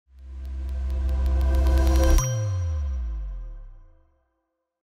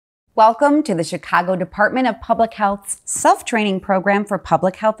Welcome to the Chicago Department of Public Health's self-training program for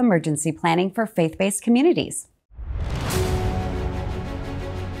public health emergency planning for faith-based communities.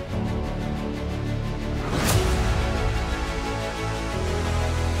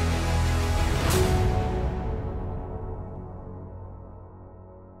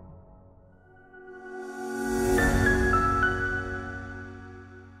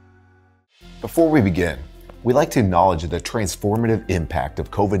 Before we begin, we'd like to acknowledge the transformative impact of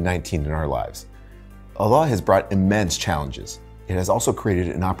COVID-19 in our lives. Although it has brought immense challenges, it has also created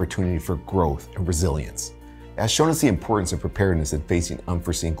an opportunity for growth and resilience. It has shown us the importance of preparedness in facing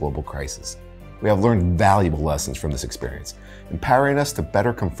unforeseen global crises. We have learned valuable lessons from this experience, empowering us to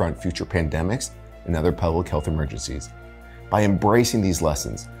better confront future pandemics and other public health emergencies. By embracing these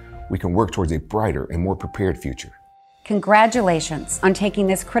lessons, we can work towards a brighter and more prepared future. Congratulations on taking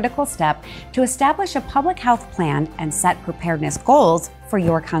this critical step to establish a public health plan and set preparedness goals for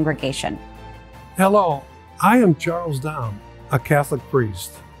your congregation. Hello, I am Charles Dom, a Catholic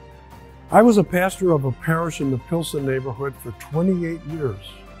priest. I was a pastor of a parish in the Pilsen neighborhood for 28 years.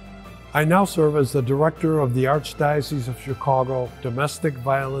 I now serve as the director of the Archdiocese of Chicago Domestic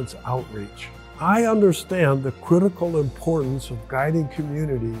Violence Outreach. I understand the critical importance of guiding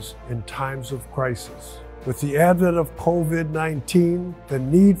communities in times of crisis. With the advent of COVID-19, the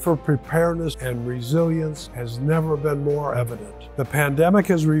need for preparedness and resilience has never been more evident. The pandemic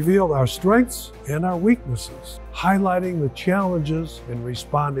has revealed our strengths and our weaknesses, highlighting the challenges in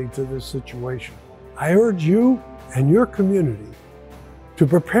responding to this situation. I urge you and your community to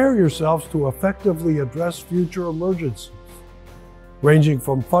prepare yourselves to effectively address future emergencies, ranging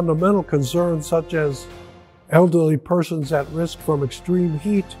from fundamental concerns such as elderly persons at risk from extreme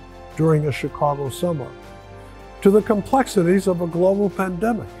heat during a Chicago summer, to the complexities of a global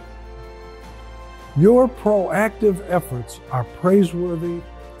pandemic. Your proactive efforts are praiseworthy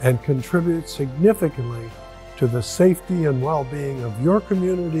and contribute significantly to the safety and well-being of your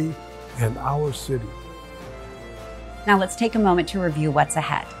community and our city. Now let's take a moment to review what's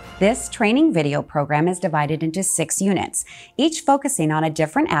ahead. This training video program is divided into 6 units, each focusing on a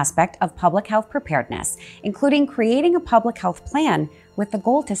different aspect of public health preparedness, including creating a public health plan with the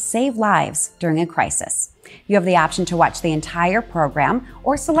goal to save lives during a crisis. You have the option to watch the entire program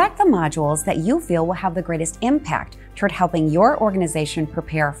or select the modules that you feel will have the greatest impact toward helping your organization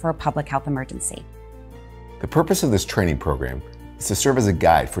prepare for a public health emergency. The purpose of this training program is to serve as a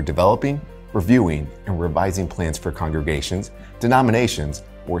guide for developing, reviewing, and revising plans for congregations, denominations,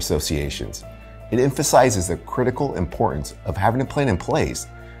 or associations. It emphasizes the critical importance of having a plan in place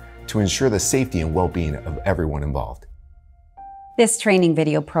to ensure the safety and well-being of everyone involved. This training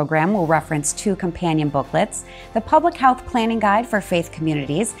video program will reference 2 companion booklets, the Public Health Planning Guide for Faith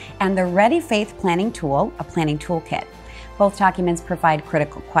Communities and the Ready Faith Planning Tool, a planning toolkit. Both documents provide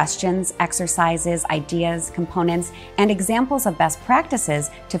critical questions, exercises, ideas, components, and examples of best practices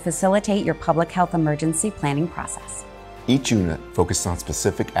to facilitate your public health emergency planning process. Each unit focuses on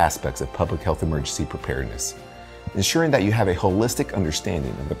specific aspects of public health emergency preparedness, ensuring that you have a holistic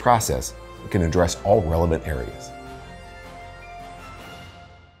understanding of the process that can address all relevant areas.